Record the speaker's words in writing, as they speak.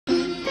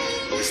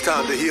It's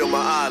time to heal my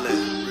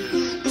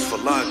island, Sri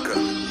Lanka.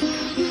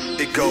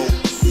 It goes,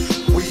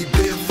 we've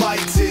been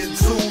fighting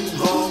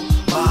too long,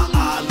 my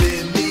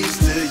island needs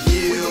to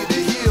heal.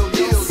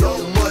 It's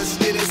so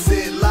much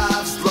innocent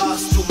lives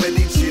lost, too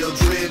many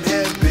children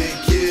have been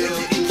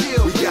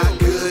killed. We got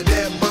good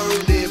at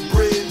burning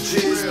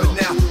bridges,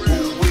 but now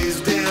who is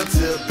down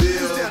to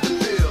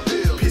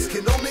build? Peace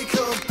can only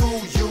come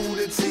through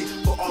unity,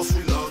 for all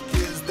Sri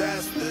Lankans,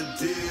 that's the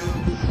deal.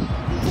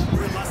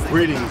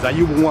 Greetings,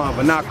 Ayubawan,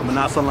 Vanakum, and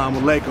Assalamu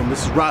Alaikum.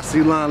 This is Ras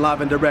Ceylon,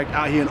 live and direct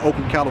out here in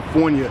Oakland,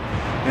 California.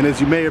 And as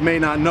you may or may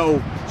not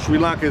know, Sri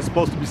Lanka is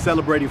supposed to be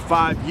celebrating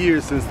 5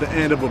 years since the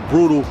end of a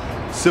brutal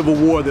civil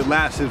war that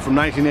lasted from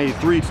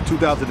 1983 to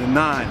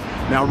 2009.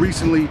 Now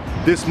recently,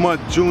 this month,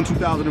 June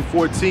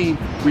 2014,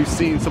 we've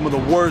seen some of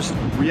the worst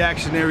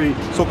reactionary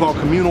so-called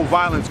communal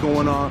violence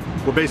going on,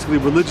 where basically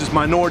religious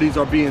minorities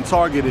are being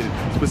targeted.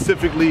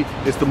 Specifically,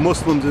 it's the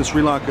Muslims in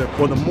Sri Lanka,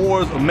 or the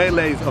Moors or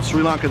Malays of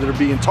Sri Lanka, that are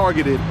being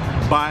targeted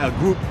by a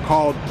group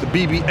called the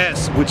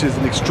BBS, which is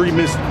an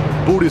extremist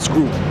Buddhist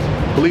group.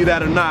 Believe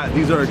that or not,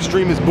 these are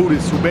extremist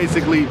Buddhists who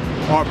basically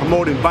are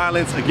promoting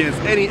violence against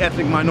any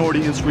ethnic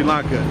minority in Sri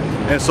Lanka.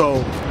 And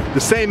so the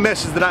same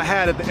message that I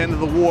had at the end of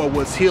the war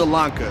was Heal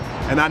Lanka.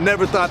 And I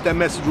never thought that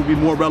message would be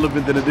more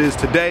relevant than it is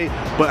today,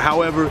 but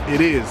however,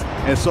 it is.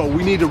 And so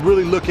we need to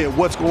really look at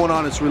what's going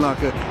on in Sri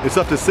Lanka. It's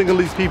up to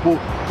Sinhalese people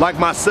like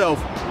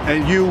myself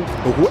and you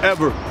or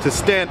whoever to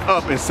stand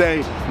up and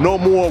say no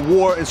more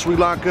war in Sri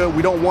Lanka.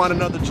 We don't want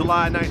another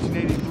July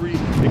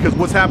 1983, because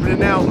what's happening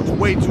now looks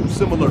way too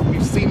similar.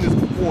 We've seen this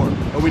before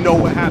and we know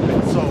what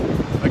happened. So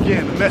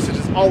again, the message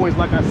is always,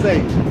 like I say,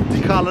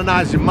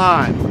 decolonize your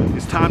mind.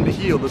 It's time to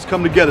heal. Let's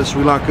come together,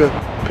 Sri Lanka.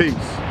 Peace.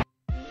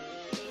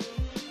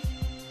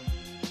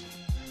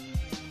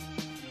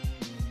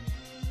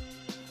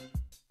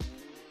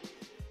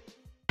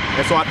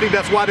 And so I think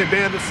that's why they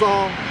banned the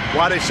song,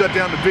 why they shut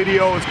down the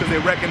video, is because they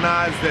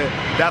recognize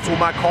that that's what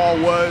my call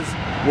was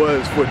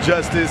for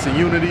justice and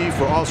unity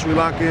for all Sri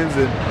Lankans,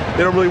 and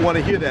they don't really want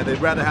to hear that. They'd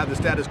rather have the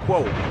status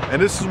quo.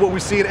 And this is what we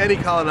see in any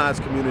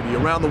colonized community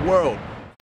around the world.